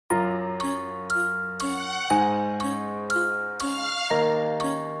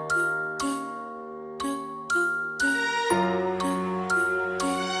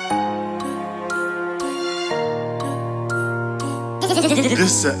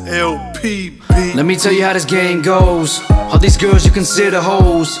This a LPB. Let me tell you how this game goes. All these girls you consider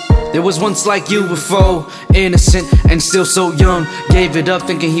hoes. There was once like you before, innocent and still so young. Gave it up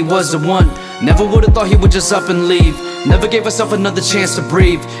thinking he was the one. Never would've thought he would just up and leave. Never gave herself another chance to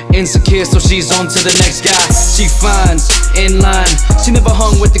breathe. Insecure, so she's on to the next guy. She finds in line. She never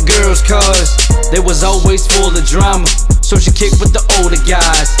hung with the girls cause they was always full of drama. So she kicked with the older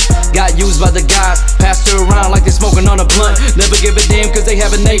guys. Got used by the guys, passed her around like they smoking on a blunt. Never give a damn cause they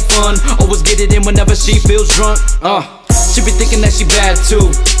having they fun. Always get it in whenever she feels drunk. She be thinking that she bad too,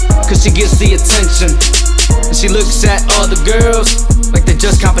 cause she gets the attention. And she looks at all the girls like they're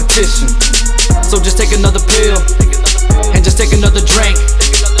just competition. So just take another pill, and just take another drink.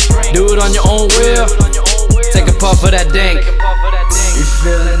 Do it on your own will, take a puff of that dank. You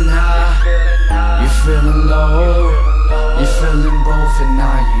feeling high, you feeling low. You feeling both and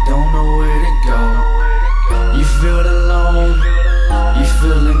now you don't know where to go. You feel alone, you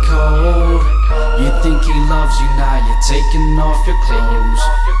feeling cold. You think he loves you, now you're taking off your clothes.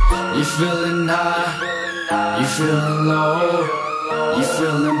 You feeling high, you feeling low. You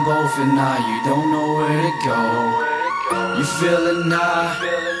feeling both and now you don't know where to go. You feeling high,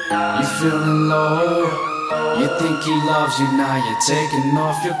 you feeling low. You think he loves you, now you're taking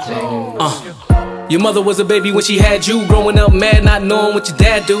off your clothes. Your mother was a baby when she had you. Growing up mad, not knowing what your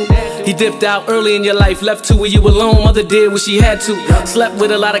dad do. He dipped out early in your life, left two of you alone. Mother did what she had to. Slept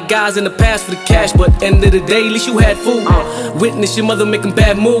with a lot of guys in the past for the cash, but end of the day, at least you had food. Witness your mother making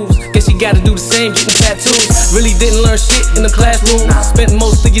bad moves. Guess you gotta do the same, getting tattoos. Really didn't learn shit in the classroom. Spent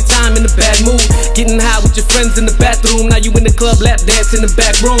most of your time in the bad mood. Getting high with your friends in the bathroom. Now you in the club, lap dance in the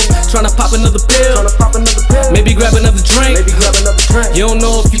back room. Tryna pop another pill, maybe grab another drink. You don't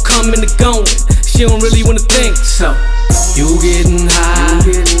know if you coming or going. She don't really wanna think, so you getting high,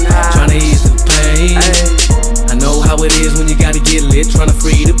 tryna ease the pain. I know how it is when you gotta get lit, tryna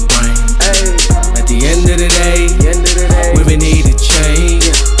free the brain. At the end of the day, we really need a change.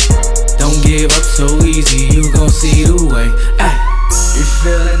 Don't give up so easy, you gon' see the way. You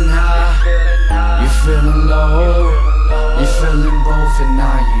feeling high, you feeling low. You feeling both and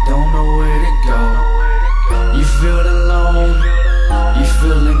now you don't know where to go. You feel alone, you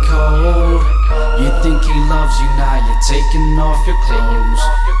feeling cold. You think he loves you, now you're taking off your clothes.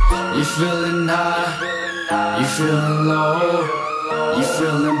 You feeling high, you feeling low. You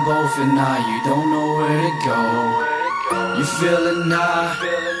feeling both and now you don't know where to go. You feeling high,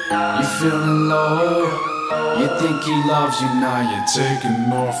 you feeling low. You think he loves you, now you're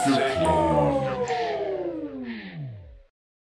taking off your clothes.